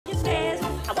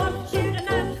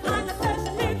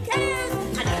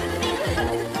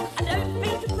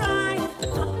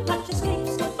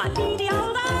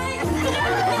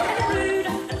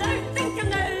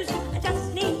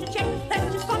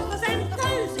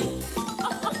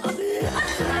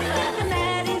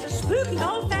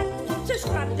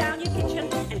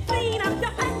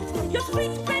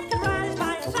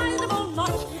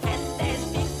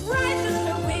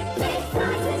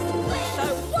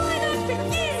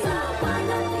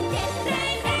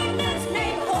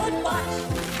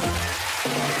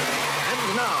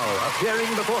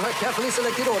Appearing before her carefully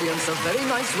selected audience of very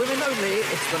nice women only,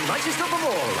 it's the nicest of them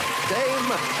all,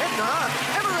 Dame Edna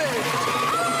Everett.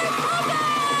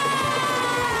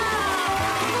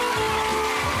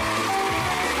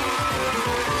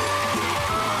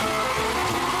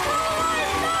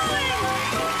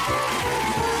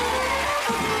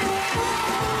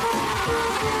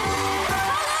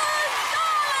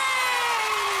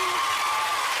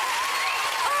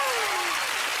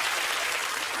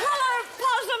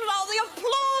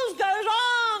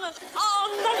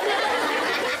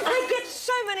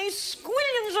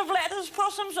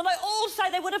 Possums, and they all say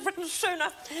they would have written sooner,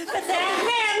 but their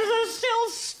hands are still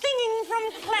stinging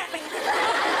from clapping.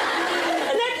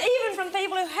 And that's even from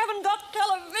people who haven't got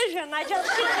television. They just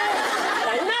sit there,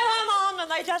 they know I'm on, and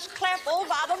they just clap all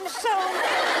by themselves.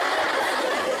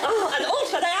 Oh, and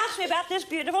also they asked me about this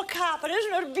beautiful carpet.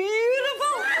 Isn't it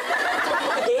beautiful?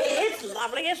 It's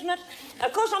lovely, isn't it?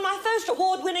 Of course, on my first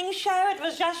award-winning show, it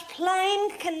was just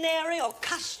plain canary or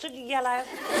custard yellow.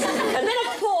 And then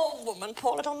a poor woman,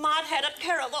 poor little mite, had a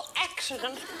terrible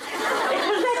accident. It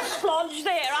was that splodge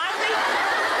there, I think.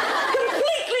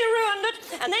 Completely ruined it.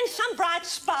 And then some bright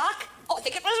spark, oh, I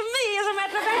think it was me, as a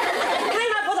matter of fact,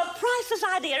 came up with a priceless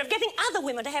idea of getting other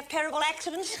women to have terrible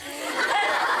accidents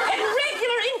at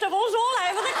regular intervals all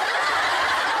over the...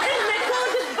 Isn't that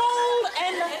gorgeous, bold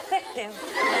and effective?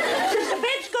 Sister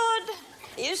Bed's good.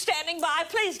 You standing by?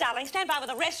 Please, darling, stand by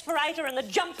with a respirator and the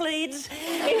jump leads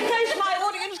in case my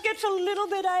audience gets a little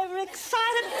bit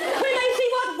overexcited. We may see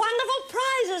what wonderful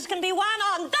prizes can be won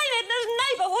on Dame Edna's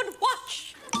Neighbourhood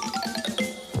Watch.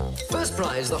 First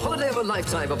prize, the holiday of a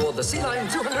lifetime aboard the Sea Line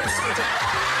 200 skater.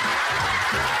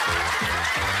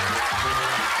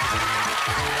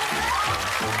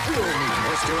 We all need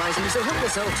moisturising, so help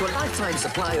yourself to a lifetime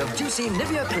supply of juicy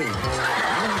Nivea creams.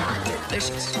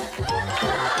 Delicious.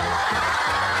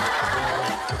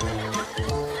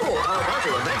 Or how about a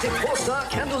romantic 4-star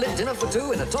candlelit dinner for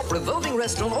two in a top revolving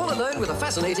restaurant all alone with a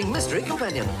fascinating mystery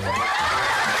companion.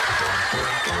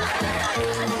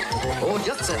 Or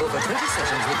just settle for 20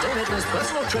 sessions with Dame Edna's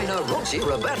personal trainer, Raunchy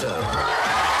Roberto.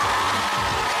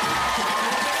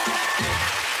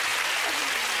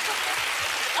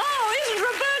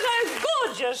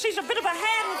 He's a bit of a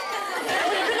handful,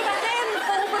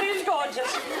 but he's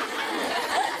gorgeous.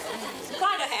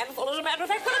 Quite a handful, as a matter of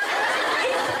fact. But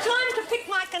it's time to pick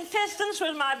my contestants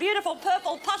with my beautiful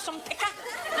purple possum picker.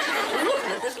 Look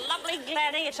at this lovely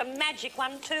gladdy. It's a magic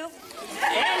one, too.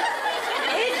 And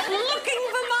it's looking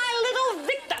for my little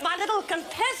victor, my little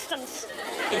contestants.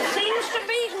 It seems to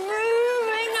be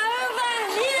moving over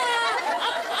here.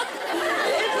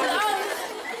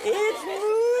 It's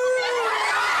moving.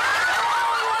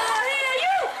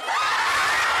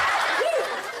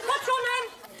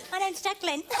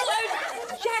 Jacqueline. Hello,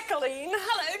 Jacqueline.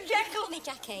 Hello, Jacqueline. Call me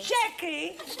Jackie.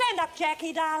 Jackie. Stand up,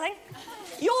 Jackie, darling.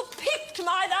 You're picked,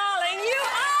 my darling. You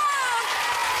are.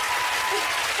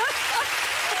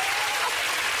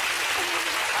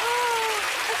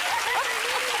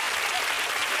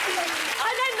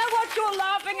 I don't know what you're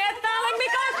laughing at, darling,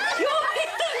 because you're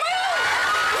picked as well.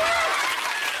 Yes.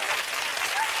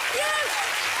 Yes.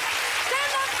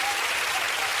 Stand up.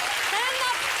 Stand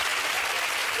up.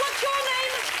 What's your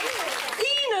name?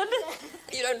 Enid?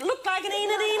 You don't look like an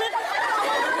Enid, Enid.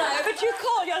 No, but you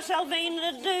call yourself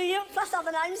Enid, do you? Plus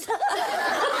other names. You're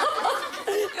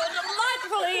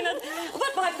delightful, Enid.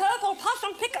 But my purple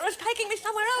possum picker is taking me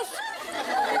somewhere else.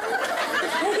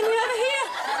 It's taking me over here.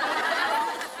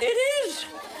 It is.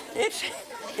 It's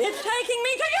taking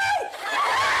me to you.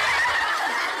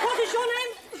 What is your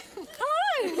name?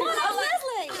 Hello. I'm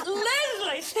Lesley.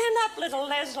 Lesley. Stand up, little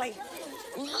Lesley.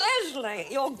 Lesley,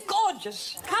 you're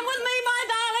gorgeous. Come with me, my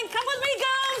darling. Come with me,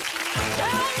 girls.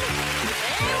 Down.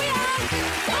 There we are.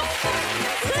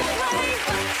 This way.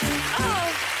 Oh.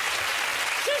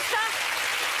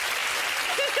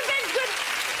 Sister Bedgood,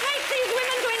 take these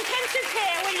women to intensive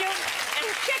care, will you? And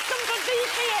check them for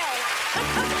VCL.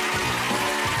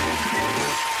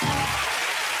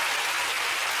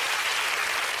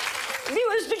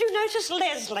 Viewers, did you notice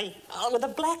Lesley? Oh, with the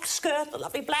black skirt, the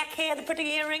lovely black hair, the pretty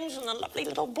earrings, and the lovely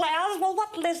little blouse. Well,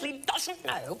 what Lesley doesn't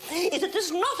know is that this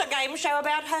is not a game show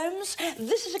about homes.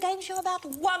 This is a game show about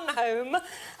one home.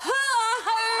 Her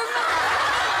home.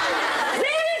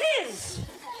 There it is.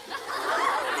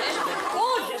 Isn't it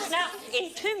gorgeous? Now,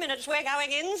 in 2 minutes, we're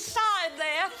going inside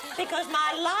there because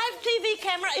my live TV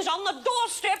camera is on the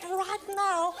doorstep right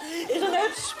now. Isn't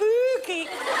it spooky?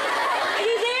 Are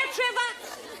you there, Trevor?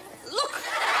 Look!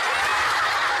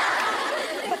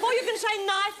 Before you can say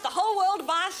knife, the whole world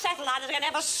via satellite is going to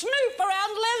have a snoop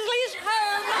around Lesley's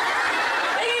home.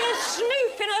 Bringing a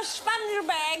snoop in a sponge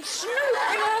bag, snoop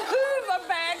in a Hoover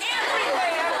bag,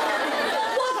 everywhere.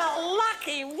 What a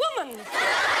lucky woman.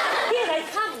 Here they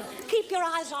come. Keep your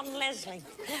eyes on Lesley.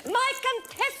 My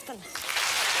contestants.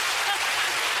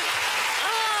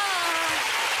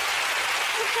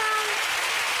 Sit down.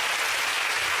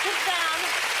 Sit down.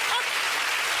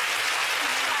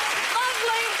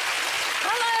 Lovely.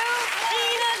 Hello,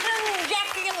 Enid and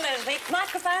Jackie and Lesley.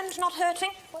 Microphone's not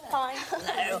hurting? Fine.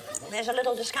 No, there's a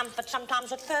little discomfort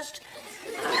sometimes at first.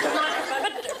 The microphone,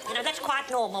 but, you know, that's quite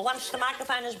normal. Once the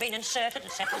microphone has been inserted,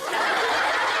 it settles down.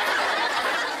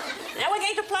 Now we're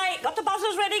going to play... Got the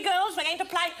buzzers ready, girls? We're going to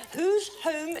play Whose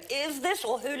Home Is This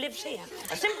or Who Lives Here?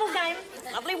 A simple game,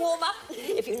 lovely warm-up.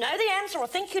 If you know the answer or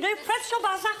think you do, press your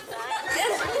buzzer.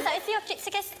 Yes. So is the object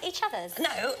to guess each other's?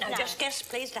 No, just guess,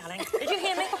 please, darling. Did you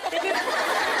hear me? Did you?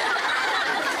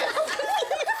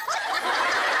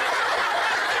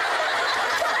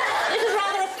 This is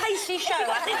rather a pacey show,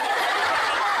 I think.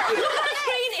 Look at the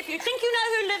screen. If you think you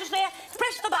know who lives there,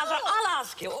 press the buzzer. I'll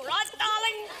ask you. All right,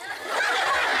 darling?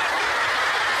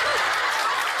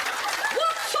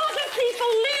 What sort of people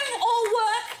live or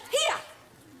work here?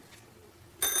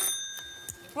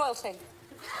 Royalty.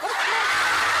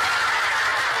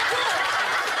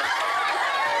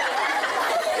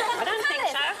 I don't think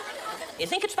so. You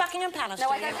think it's Buckingham Palace, No,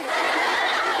 do I you? don't think so.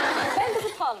 Members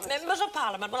of Parliament. Members of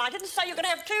Parliament. Well, I didn't say you could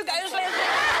have two goes,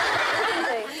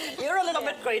 Lesley. You're a little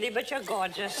bit greedy, but you're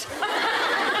gorgeous.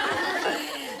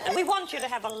 And we want you to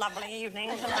have a lovely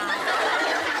evening tonight.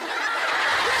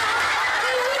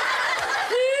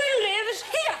 Who lives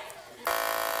here?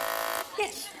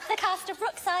 Yes. The cast of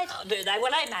Brookside. Oh, do they?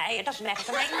 Well, they may. It doesn't matter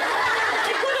to me.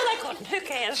 They could or they couldn't. Who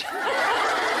cares?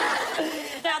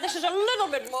 Now, this is a little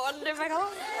bit more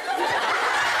difficult.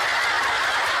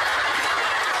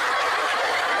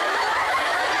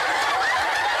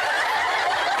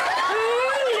 Who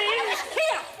lives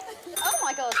here? Oh,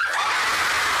 my God.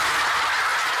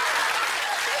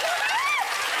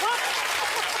 What?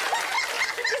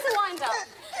 It's a wind-up.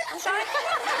 I'm sorry?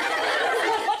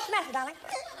 What's the matter, darling?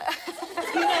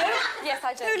 You know? Yes,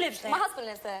 I do. Who lives there? My husband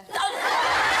lives there. Correct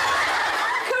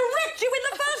you in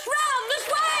the first round. This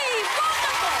way.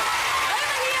 Wonderful.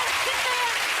 Over here. Sit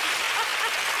there.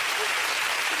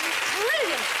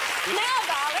 Brilliant. Now,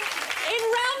 darling, in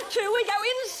round two, we go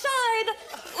inside.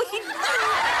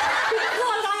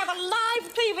 Because I have a live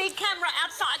TV camera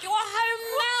outside your home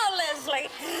now, Lesley.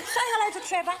 Say hello to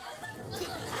Trevor.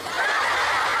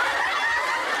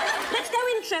 Let's go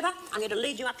in, Trevor. I'm going to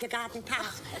lead you up your garden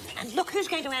path. And look, who's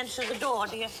going to answer the door,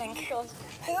 do you think? Go on.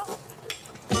 Who?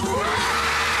 Good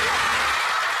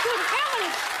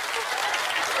heavens!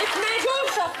 It's Madge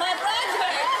Allsop, my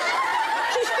bridesmaid.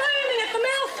 She's screaming at the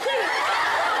mouth, too.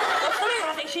 What's the matter?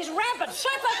 I think she's rabid.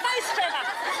 Slap her face, Trevor.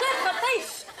 Slap her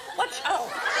face. What's... Oh.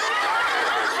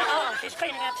 Oh, she's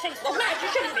cleaning out sinks. Well, Madge, you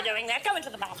shouldn't be doing that. Go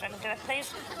into the bathroom and do it,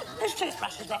 please. Whose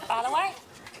toothbrush is that, by the way?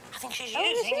 I think she's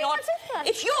using your...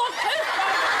 It's your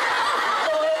toothbrush!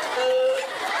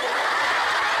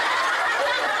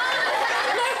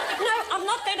 No, I'm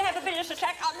not going to have a vicious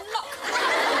attack. I'm not.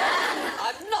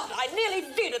 I nearly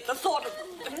did at the thought of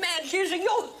the man using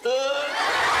your...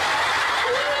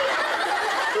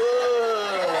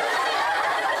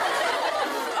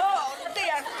 Oh,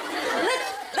 dear.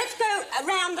 Let's go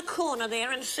around the corner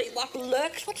there and see what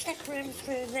lurks. What's that room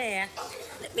through there?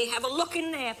 Let me have a look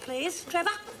in there, please.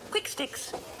 Trevor, quick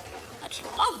sticks. That's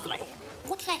lovely.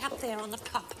 What's that up there on the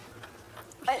top?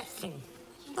 What's that thing?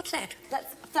 What's that?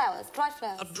 That's flowers, dried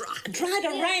flowers. A dried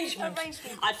arrangement.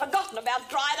 Arrangement. I'd forgotten about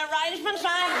dried arrangements.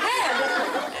 I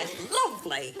had. That's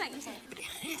lovely. Thanks.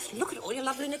 Yes, look at all your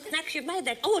lovely knickknacks you've made.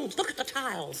 That. Oh, and look at the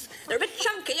tiles. They're a bit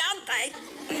chunky, aren't they?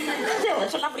 Still,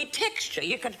 it's a lovely texture.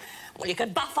 You could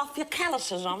buff off your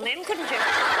calluses on them, couldn't you?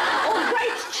 Or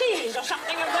grate cheese or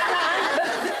something of that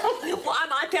kind. Why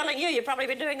am I telling you? You've probably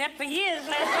been doing that for years,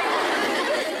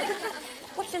 Lesley.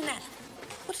 What's in that?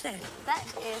 What's that? That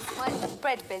is my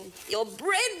bread bin. Your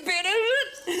bread bin,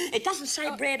 is it? It doesn't say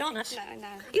bread on it. No.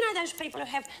 You know those people who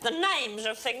have the names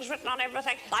of things written on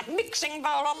everything? Like mixing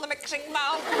bowl on the mixing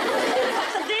bowl,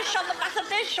 butter dish on the butter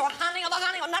dish, or honey on the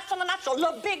honey, or nuts on the nuts, or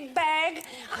the big bag.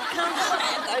 I can't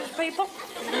stand those people.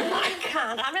 I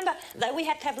can't. I remember that we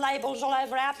had to have labels all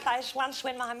over our place once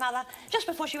when my mother, just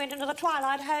before she went into the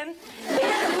twilight home, we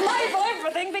had to label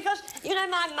everything because, you know,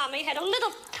 my mummy had a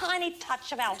little tiny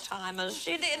touch of Alzheimer's.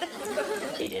 She did.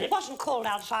 It wasn't called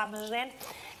Alzheimer's then.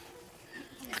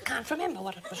 I can't remember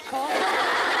what it was called.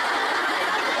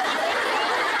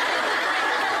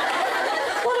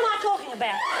 What am I talking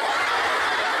about?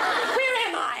 Where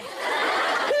am I?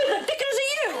 Who the dickens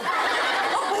are you?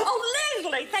 Oh,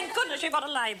 Lesley, thank goodness you've got a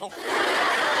label.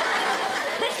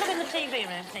 Let's look in the TV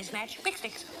room, please, Madge. Quick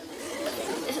sticks.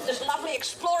 Isn't this lovely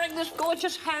exploring this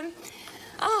gorgeous home?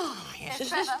 Oh, yes.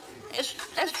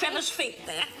 There's Trevor's feet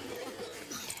there.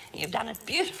 You've done it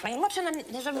beautifully. And what's in the...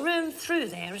 There's a room through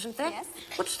there, isn't there? Yes.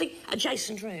 What's the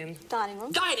adjacent room? Dining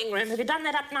room. Dining room. Have you done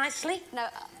that up nicely? No,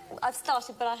 I've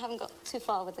started, but I haven't got too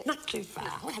far with it. Not too far.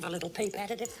 We'll have a little peep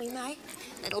at it, if we may.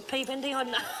 Little peep into your...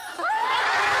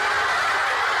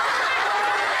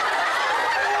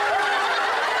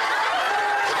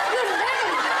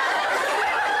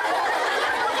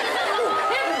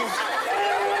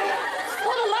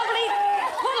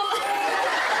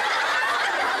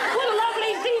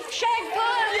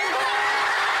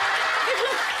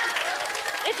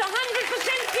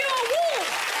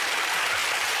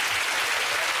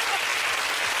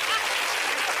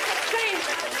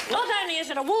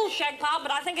 A wool shag pile,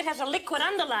 but I think it has a liquid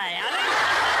underlay.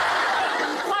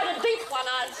 Quite a deep one,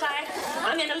 I'd say.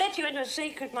 I'm going to let you into a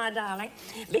secret, my darling,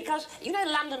 because, you know,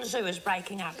 London Zoo is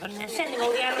breaking up and they're sending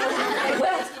all the animals...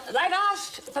 Well, they've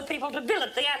asked for people to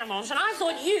billet the animals, and I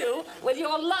thought you, with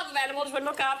your love of animals, would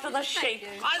look after the sheep.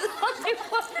 I thought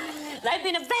they've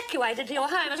been evacuated to your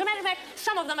home. As a matter of fact,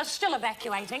 some of them are still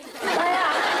evacuating. They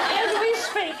are, as we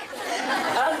speak.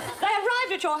 They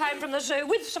arrived at your home from the zoo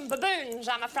with some baboons,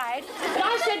 I'm afraid. But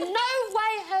I said, no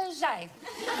way, Jose.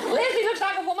 Lesley looks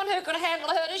like a woman who could handle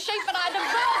a herd of sheep, and I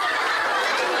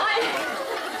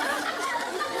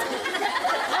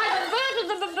diverted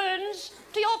the baboons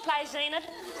to your place, Enid.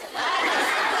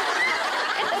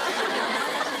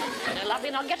 They're lovely,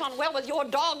 and I'll get on well with your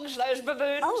dogs, those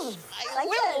baboons. Oh, they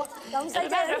will. As a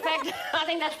matter of fact, I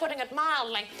think that's putting it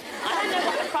mildly. I don't know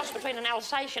what the cross between an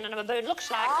Alsatian and a baboon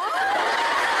looks like.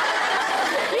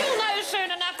 You'll know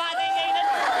soon enough, I think,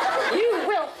 Enid. You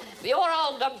will. Your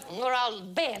old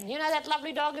Ben, you know that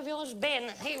lovely dog of yours,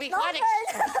 Ben? He'll be quite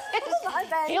excited.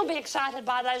 He'll be excited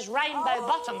by those rainbow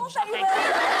bottoms, I think.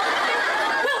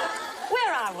 Well,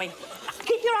 where are we?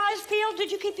 Keep your eyes peeled.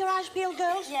 Did you keep your eyes peeled,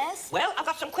 girls? Yes. Well, I've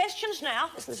got some questions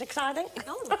now. Isn't this exciting?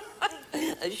 Oh.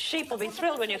 The sheep will be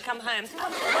thrilled when you come home.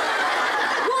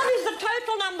 What is the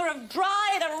total number of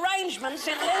dried arrangements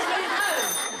in Lesley's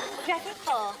home? Jackie?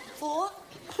 4. 4?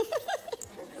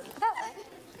 About right.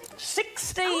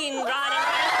 16 dried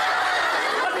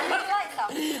arrangements.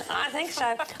 I think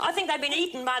so. I think they've been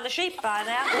eaten by the sheep by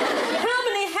now. How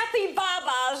many happy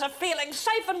barbars are feeling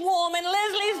safe and warm in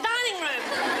Lesley's dining room?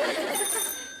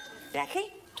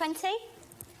 Jackie? 20.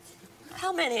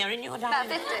 How many are in your dining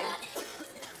room? About 50.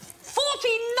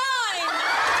 49!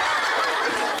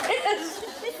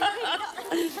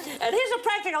 And here's a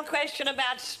practical question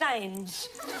about stains.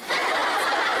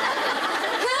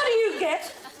 How do you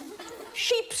get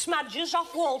sheep smudges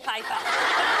off wallpaper?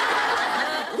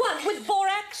 1, with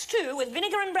borax. 2, with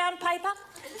vinegar and brown paper.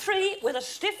 3, with a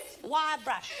stiff wire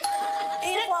brush.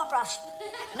 Stiff wire brush.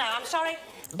 No, I'm sorry.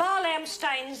 Bar lamb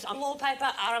stains on wallpaper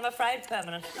are, I'm afraid,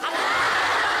 permanent.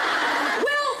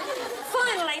 Well,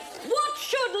 finally, what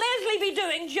should Lesley be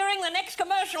doing during the next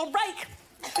commercial break?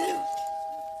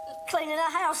 Cleaning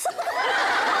her house.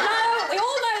 No, we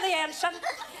all know the answer.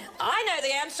 I know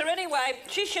the answer anyway.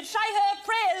 She should say her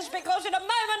prayers because in a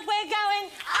moment we're going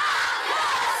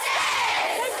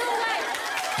upstairs. Don't go away.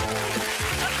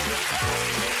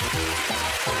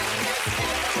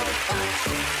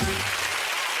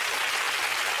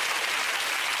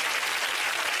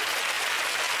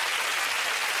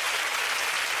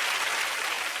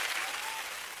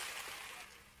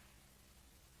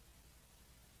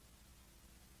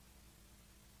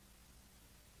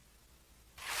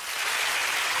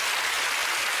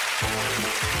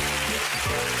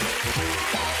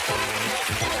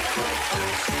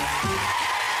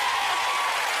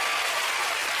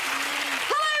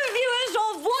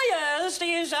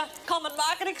 Common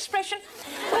market expression.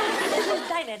 Well, this is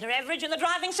Dame Edna Everidge in the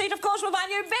driving seat, of course, with my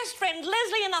new best friend,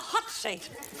 Lesley, in the hot seat.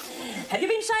 Have you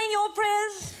been saying your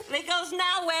prayers? Because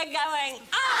now we're going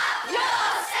up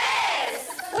your stairs!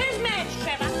 Where's Madge,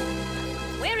 Trevor?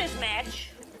 Where is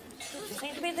Madge? She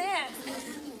seems to be there.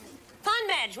 Find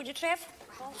Madge, would you, Trev?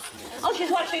 Oh,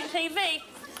 she's watching TV.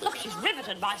 Look, she's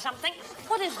riveted by something.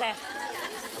 What is that?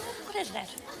 What is that?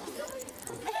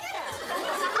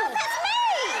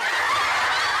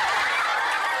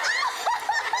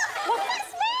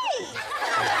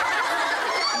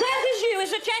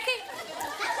 Is it, Jackie?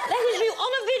 That is you on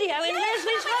a video in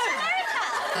Lesley's home.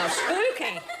 How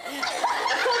spooky.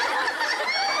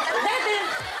 That is...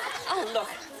 Oh,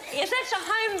 look. Yes, that's a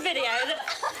home video that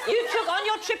you took on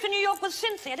your trip to New York with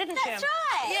Cynthia, didn't you? That's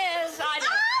right. Yes, I know.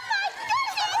 Oh, my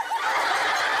goodness!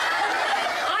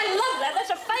 I love that.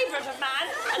 That's a favourite of mine.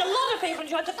 And a lot of people people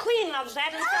enjoy it. The Queen loves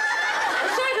that. And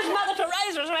so does Mother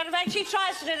Teresa as well. In fact, she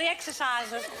tries to do the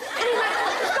exercises. Anyway,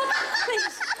 stop,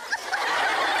 please.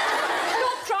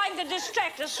 Stop trying to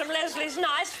distract us from Leslie's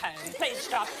nice home. Please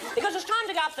stop. Because it's time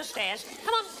to go up the stairs.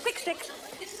 Come on, quick sticks.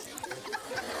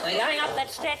 We're going up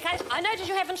that staircase. I notice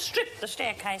you haven't stripped the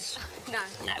staircase. No.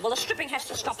 No, well, the stripping has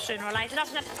to stop sooner or later,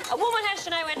 doesn't it? A woman has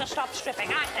to know when to stop stripping,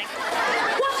 I think.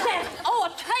 What's that? Oh,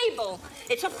 a table.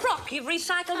 It's a frock you've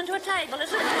recycled into a table,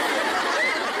 isn't it?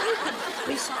 You could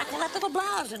recycle that little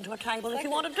blouse into a table if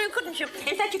you wanted to, couldn't you?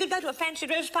 In fact, you could go to a fancy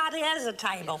dress party as a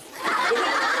table.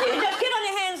 You could just get on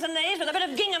your hands and knees with a bit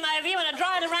of gingham over you and a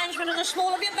dried arrangement in the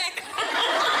small of your back.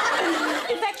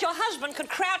 In fact, your husband could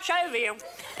crouch over you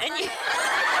and you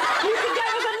could go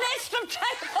as a nest of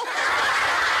tables.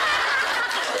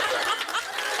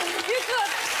 You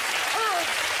could. Oh.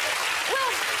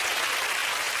 Well,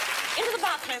 into the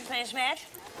bathroom, please, Madge.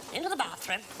 Into the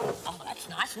bathroom. Oh, that's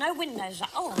nice. No windows.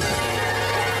 Oh.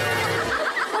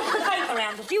 What's the paper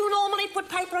around it? Do you normally put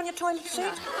paper on your toilet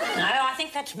seat? No, I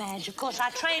think that's Madge. Of course, I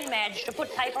trained Madge to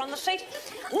put paper on the seat.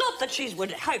 Not that she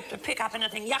would hope to pick up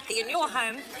anything yucky in your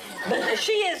home, but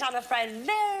she is, I'm afraid,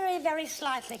 very, very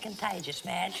slightly contagious,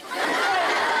 Madge.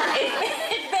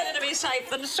 It's better to be safe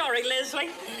than sorry, Lesley.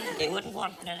 You wouldn't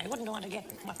want to get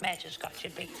what Madge has got.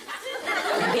 You'd be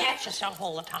at yourself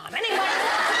all the time. Anyway.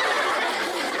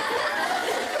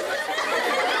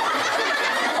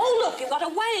 Oh, look, you've got a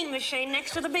weighing machine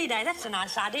next to the bidet. That's a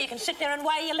nice idea. You can sit there and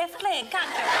weigh your left leg, can't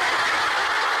you?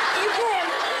 You can.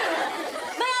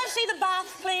 May I see the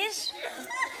bath, please?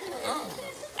 Oh,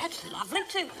 that's lovely,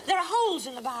 too. There are holes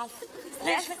in the bath.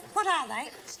 Yes. What are they?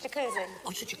 It's a jacuzzi. Oh,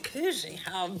 it's a jacuzzi.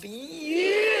 How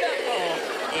beautiful.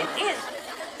 It is.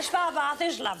 The spa bath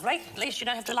is lovely. At least you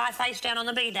don't have to lie face down on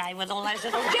the bidet with all those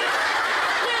little jets.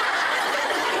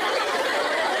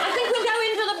 I think we'll go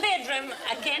into the bedroom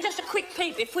again. Just a quick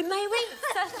peep, if we may, we?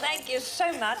 Thank you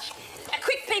so much. A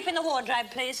quick peep in the wardrobe,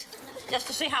 please. Just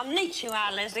to see how neat you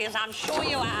are, Lesley, as I'm sure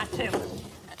you are, too.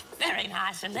 That's very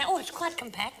nice in there. Oh, it's quite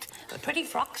compact. Pretty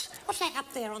frocks. What's that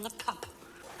up there on the top?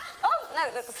 Oh, no,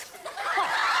 look. What?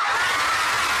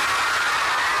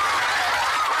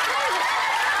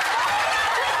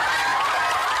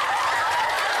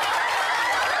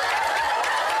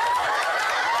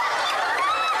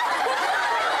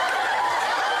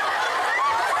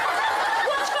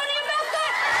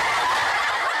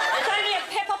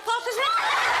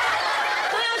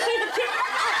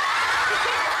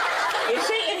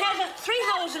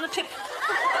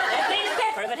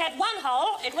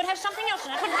 It would have something else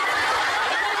in it, wouldn't it?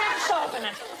 It would have salt in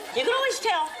it. You can always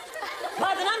tell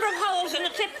by the number of holes in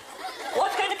the tip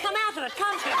what's going to come out of it,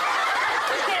 can't you?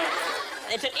 Okay.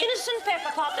 It's an innocent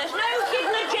pepper pot. There's no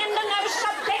hidden agenda, no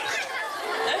subtext.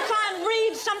 Don't try and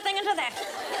read something into that.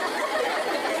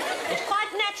 It's quite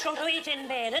natural to eat in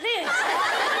bed. It is.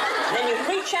 Then you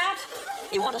reach out.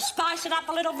 You want to spice it up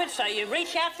a little bit, so you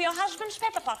reach out for your husband's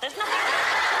pepper pot. There's nothing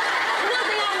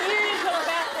unusual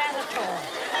about that at all.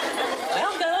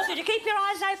 Well, girls, did you keep your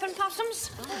eyes open,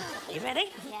 possums? Are you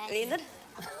ready? Yes. Enid?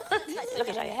 Look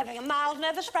as though you're having a mild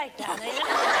nervous breakdown, Enid.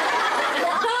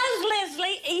 Does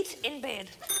Lesley eat in bed?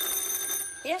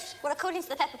 Yes? Well, according to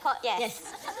the pepper pot, yes. Yes.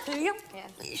 Do you?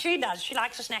 Yes. She does. She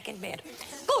likes a snack in bed.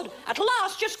 Good. At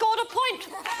last, you scored a point.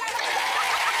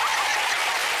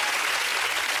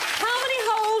 How many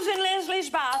holes in Lesley's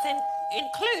bath,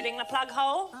 including the plug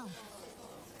hole? Oh.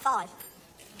 5.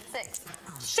 6.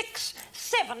 6,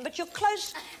 7, but you're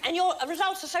close, and your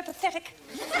results are so pathetic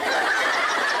that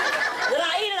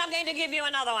Enid, I'm going to give you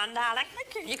another one, darling.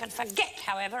 You can forget,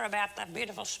 however, about the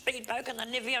beautiful speedboat and the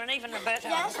Nivea and even Roberta,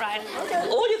 I'm afraid. Okay.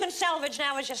 All you can salvage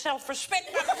now is your self-respect,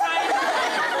 I'm afraid.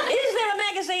 Is there a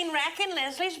magazine rack in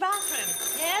Lesley's bathroom?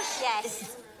 Yes?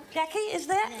 Yes. Jackie, is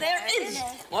there? Yes. There is.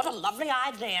 Yes. What a lovely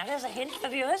idea. There's a hint for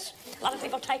viewers. A lot of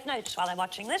people take notes while they're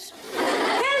watching this.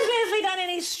 Has Lesley done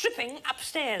any stripping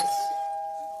upstairs?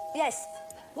 Yes.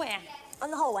 Where?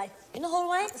 On the hallway. In the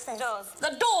hallway? The stairs. Doors.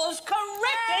 The door's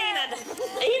correct, Enid.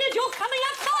 Enid, you're coming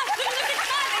up fast. Isn't it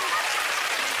exciting?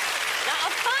 Now,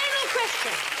 a final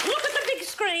question. Look at the big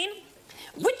screen.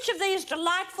 Which of these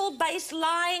delightful, base,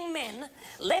 lying men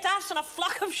let us and a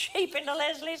flock of sheep into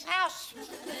Lesley's house?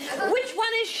 Which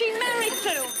one is she married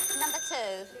to? Number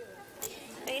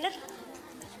 2. Enid?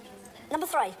 Number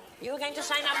 3. You were going to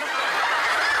say number 3.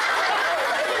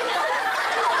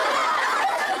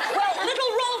 Well,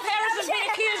 little Rolf Harris has been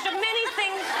accused of many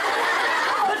things,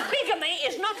 but bigamy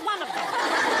is not one of them.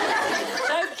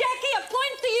 So, Jackie, a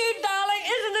point to you, darling.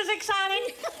 Isn't this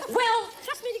exciting? Well,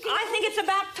 I think it's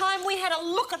about time we had a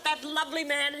look at that lovely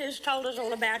man who's told us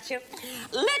all about you.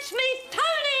 Let's meet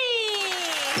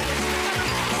Tony!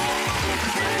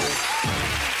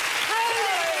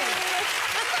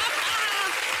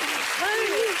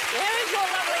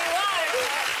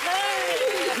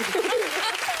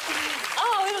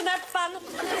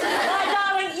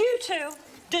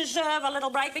 deserve a little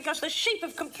break because the sheep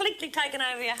have completely taken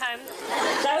over your home.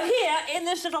 So here, in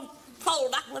this little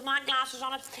folder with my glasses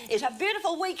on it, is a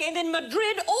beautiful weekend in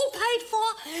Madrid, all paid for.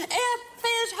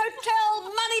 Airfares, hotel,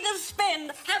 money to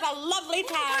spend. Have a lovely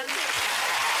time.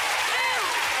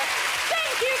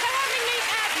 Thank you for having me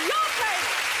at your place.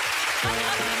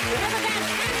 Remember that.